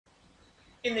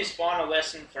In this final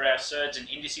lesson for our surds and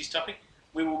indices topic,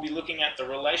 we will be looking at the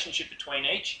relationship between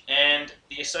each and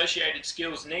the associated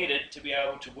skills needed to be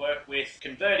able to work with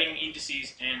converting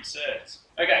indices and surds.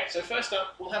 Okay, so first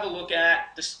up, we'll have a look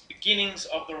at the beginnings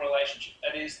of the relationship.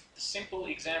 That is the simple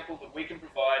example that we can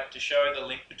provide to show the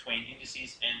link between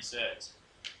indices and surds.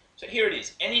 So here it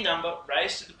is. Any number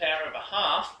raised to the power of a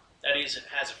half, that is, it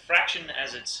has a fraction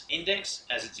as its index,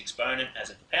 as its exponent, as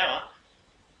its power,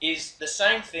 is the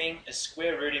same thing as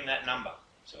square rooting that number.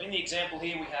 So in the example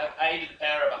here we have a to the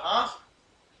power of a half,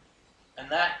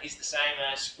 and that is the same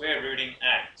as square rooting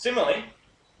a. Similarly,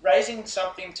 raising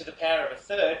something to the power of a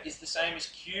third is the same as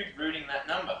cube rooting that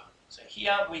number. So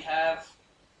here we have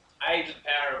a to the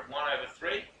power of 1 over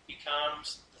 3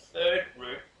 becomes the third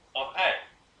root of a.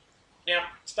 Now,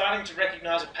 starting to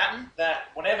recognize a pattern that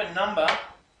whatever number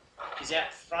is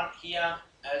out front here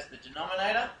as the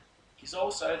denominator is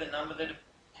also the number that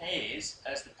appears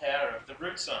as the power of the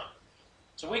root sign.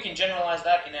 So we can generalize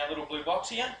that in our little blue box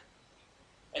here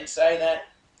and say that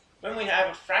when we have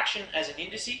a fraction as an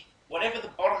indice, whatever the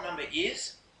bottom number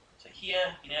is, so here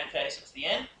in our case it's the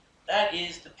n, that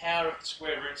is the power of the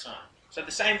square root sign. So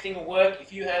the same thing will work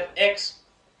if you have x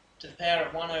to the power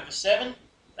of 1 over 7,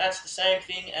 that's the same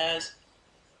thing as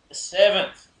the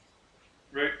 7th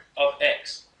root of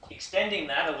x. Extending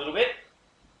that a little bit,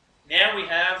 now we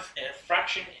have a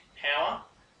fraction power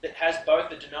that has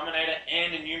both a denominator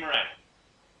and a numerator.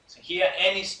 So here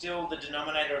n is still the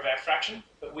denominator of our fraction,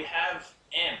 but we have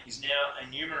m is now a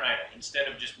numerator instead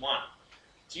of just 1.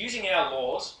 So using our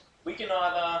laws, we can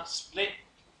either split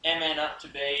mn up to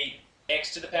be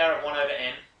x to the power of 1 over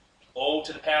n, all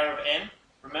to the power of n.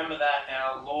 Remember that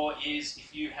our law is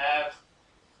if you have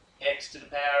x to the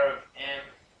power of m,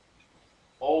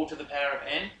 all to the power of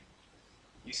n,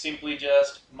 you simply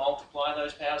just multiply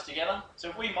those powers together. So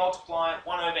if we multiply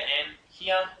 1 over n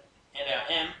here and our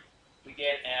m, we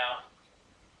get our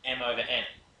m over n.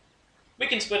 We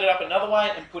can split it up another way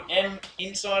and put m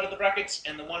inside of the brackets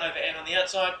and the 1 over n on the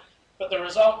outside, but the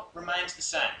result remains the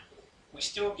same. We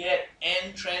still get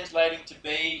n translating to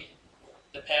be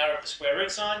the power of the square root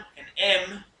sign and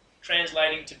m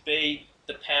translating to be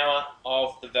the power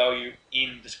of the value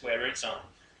in the square root sign.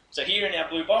 So here in our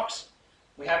blue box,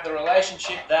 we have the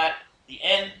relationship that the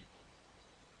n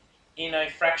in a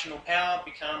fractional power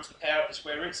becomes the power of the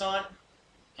square root sign,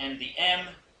 and the m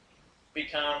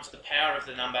becomes the power of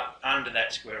the number under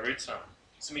that square root sign.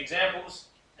 Some examples,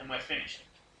 and we're finished.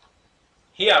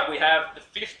 Here we have the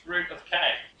fifth root of k.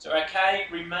 So our k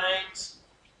remains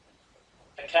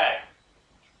a k.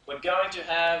 We're going to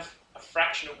have a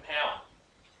fractional power.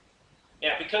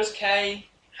 Now, because k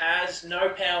has no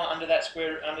power under that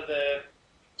under the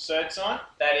surd sign,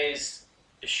 that is,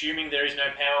 assuming there is no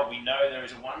power, we know there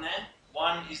is a 1 there.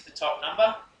 1 is the top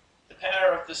number. The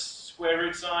power of the square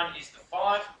root sign is the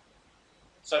 5,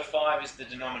 so 5 is the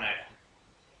denominator.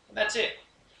 And that's it.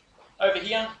 Over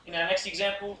here, in our next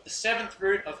example, the 7th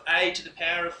root of a to the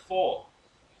power of 4.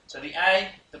 So the a,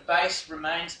 the base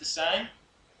remains the same.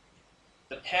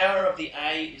 The power of the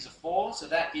a is a 4, so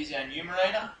that is our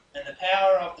numerator. And the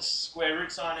power of the square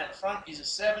root sign out the front is a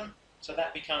 7, so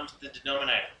that becomes the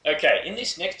denominator. Okay, in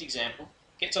this next example,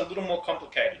 it gets a little more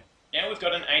complicated. Now we've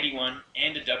got an 81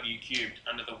 and a w cubed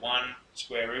under the 1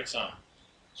 square root sign.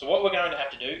 So what we're going to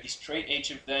have to do is treat each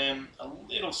of them a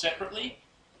little separately.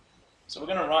 So we're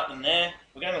going to write them there.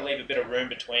 We're going to leave a bit of room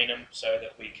between them so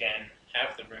that we can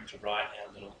have the room to write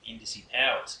our little indice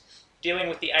powers. Dealing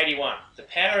with the 81. The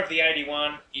power of the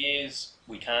 81 is,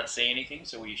 we can't see anything,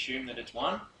 so we assume that it's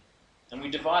 1. And we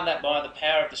divide that by the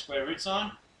power of the square root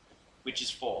sign, which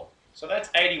is 4. So that's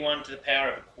 81 to the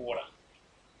power of a quarter.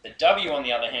 The w, on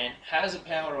the other hand, has a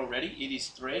power already. It is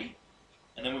 3.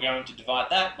 And then we're going to divide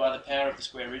that by the power of the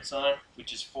square root sign,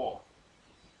 which is 4.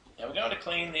 Now we're going to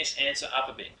clean this answer up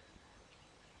a bit.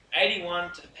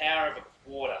 81 to the power of a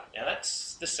quarter. Now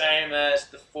that's the same as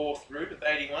the 4th root of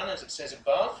 81, as it says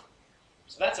above.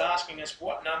 So that's asking us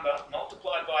what number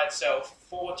multiplied by itself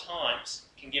 4 times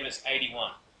can give us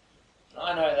 81. And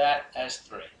I know that as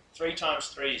 3. 3 times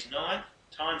 3 is 9,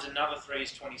 times another 3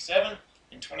 is 27,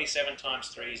 and 27 times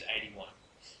 3 is 81.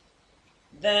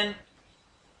 Then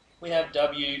we have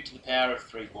w to the power of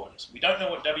 3/4. We don't know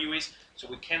what w is, so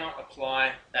we cannot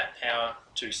apply that power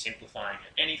to simplifying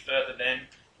it any further than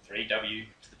 3w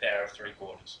to the power of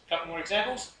 3/4. A couple more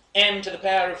examples. M to the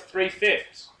power of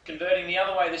 3/5. Converting the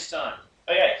other way this time.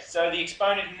 Okay, so the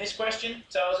exponent in this question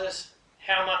tells us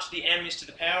how much the m is to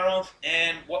the power of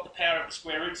and what the power of the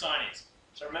square root sign is.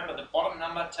 So remember, the bottom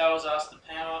number tells us the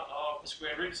power of the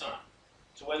square root sign.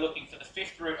 So we're looking for the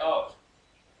 5th root of.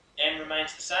 M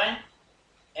remains the same.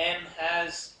 M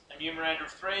has a numerator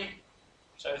of 3,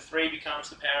 So 3 becomes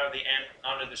the power of the n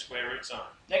under the square root sign.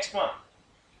 Next one.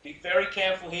 Be very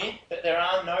careful here that there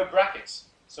are no brackets.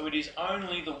 So it is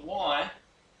only the y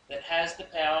that has the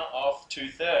power of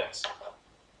 2/3,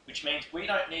 which means we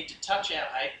don't need to touch our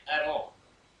 8 at all.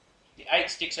 The 8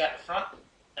 sticks out the front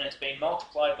and it's been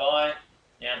multiplied by,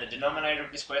 now the denominator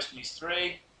of this question is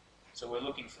 3, so we're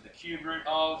looking for the cube root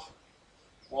of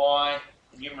y.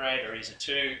 The numerator is a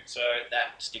 2, so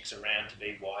that sticks around to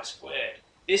be y squared.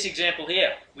 This example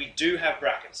here, we do have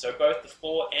brackets, so both the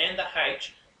 4 and the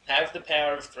h have the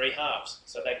power of 3/2.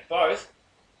 So they both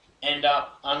end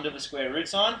up under the square root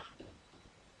sign,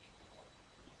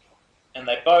 and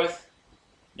they both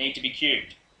need to be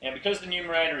cubed. Now because the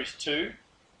numerator is 2,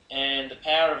 and the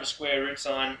power of a square root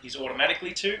sign is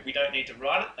automatically 2, we don't need to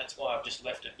write it, that's why I've just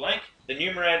left it blank. The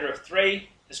numerator of 3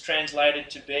 is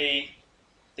translated to be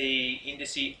the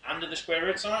indice under the square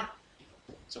root sign,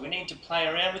 so we need to play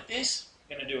around with this.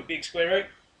 We're going to do a big square root.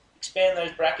 Expand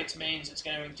those brackets means it's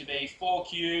going to be 4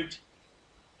 cubed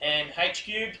and h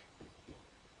cubed.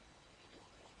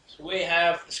 So we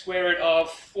have the square root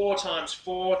of 4 times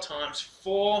 4 times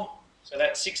 4. So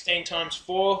that's 16 times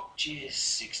 4, which is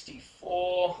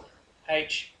 64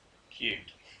 h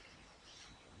cubed.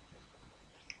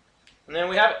 And then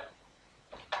we have it.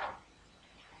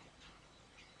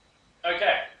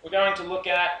 Okay, we're going to look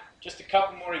at just a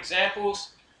couple more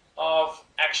examples of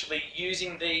actually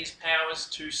using these powers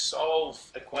to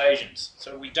solve equations.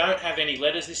 So we don't have any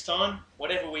letters this time.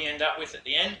 Whatever we end up with at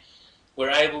the end,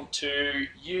 we're able to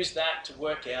use that to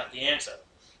work out the answer.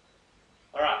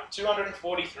 Alright,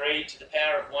 243 to the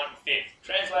power of 1/5.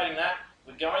 Translating that,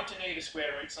 we're going to need a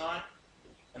square root sign,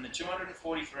 and the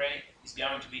 243 is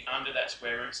going to be under that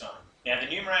square root sign. Now the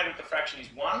numerator of the fraction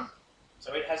is 1,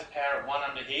 so it has a power of 1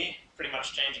 under here, pretty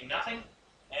much changing nothing.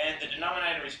 And the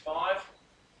denominator is 5,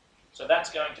 so that's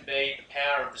going to be the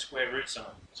power of the square root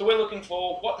sign. So we're looking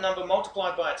for what number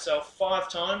multiplied by itself 5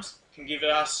 times can give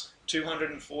us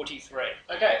 243.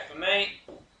 Okay, for me,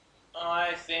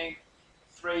 I think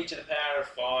 3 to the power of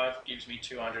 5 gives me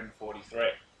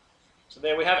 243. So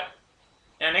there we have it.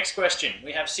 Now next question,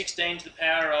 we have 16 to the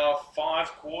power of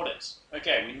 5/4.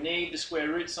 Okay, we need the square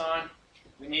root sign,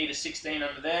 we need a 16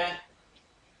 under there.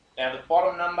 Now the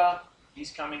bottom number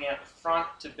is coming out the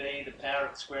front to be the power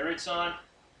of the square root sign.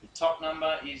 The top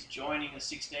number is joining the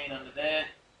 16 under there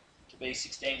to be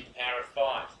 16 to the power of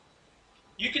 5.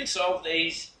 You can solve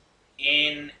these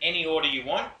in any order you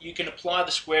want. You can apply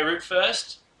the square root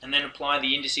first and then apply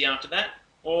the indice after that,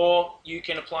 or you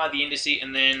can apply the indice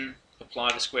and then apply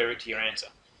the square root to your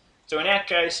answer. So in our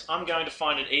case, I'm going to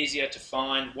find it easier to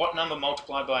find what number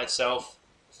multiplied by itself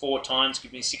 4 times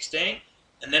gives me 16,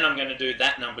 and then I'm going to do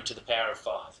that number to the power of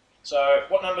 5. So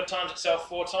what number times itself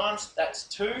 4 times? That's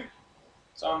 2.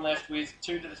 So I'm left with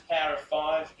 2 to the power of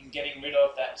 5 and getting rid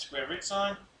of that square root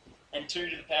sign, and 2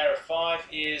 to the power of 5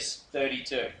 is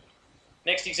 32.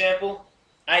 Next example,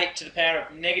 8 to the power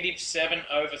of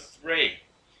 -7/3.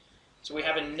 So we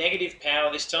have a negative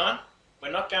power this time.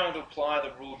 We're not going to apply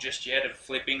the rule just yet of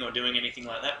flipping or doing anything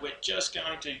like that. We're just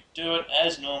going to do it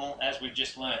as normal as we've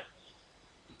just learned.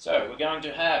 So we're going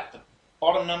to have the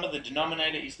bottom number, the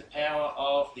denominator, is the power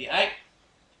of the 8.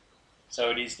 So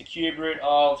it is the cube root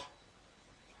of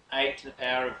 8 to the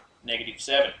power of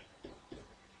 -7.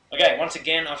 Okay, once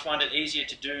again, I find it easier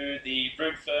to do the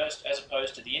root first as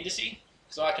opposed to the indice,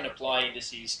 because I can apply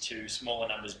indices to smaller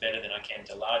numbers better than I can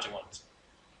to larger ones.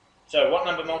 So what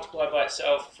number multiplied by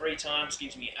itself 3 times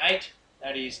gives me 8?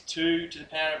 That is 2 to the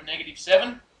power of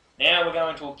 -7. Now we're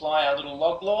going to apply our little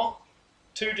log law.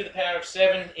 2 to the power of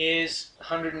 7 is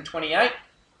 128,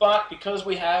 but because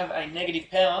we have a negative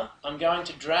power, I'm going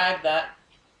to drag that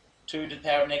 2 to the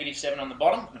power of -7 on the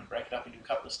bottom. I'm going to break it up into a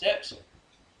couple of steps.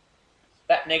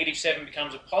 That -7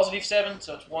 becomes a +7,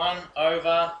 so it's 1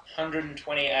 over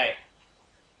 128.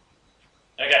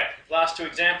 Okay, last two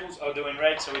examples I'll do in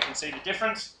red so we can see the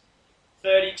difference.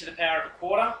 30 to the power of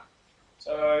 1/4.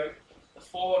 So the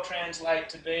 4 translate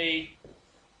to be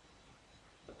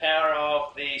the power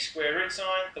of the square root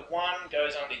sign. The 1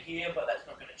 goes under here, but that's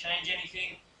not going to change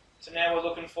anything. So now we're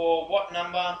looking for what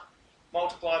number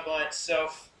multiplied by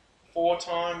itself 4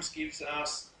 times gives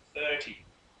us 30.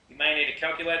 You may need a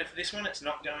calculator for this one. It's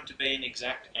not going to be an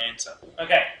exact answer.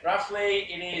 Okay, roughly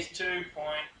it is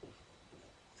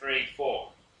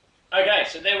 2.34. Okay,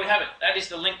 so there we have it. That is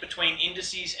the link between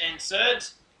indices and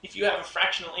surds. If you have a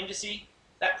fractional indice,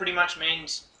 that pretty much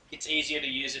means it's easier to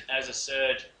use it as a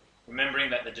surd, remembering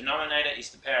that the denominator is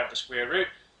the power of the square root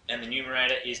and the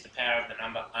numerator is the power of the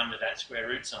number under that square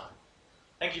root sign.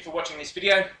 Thank you for watching this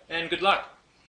video, and good luck.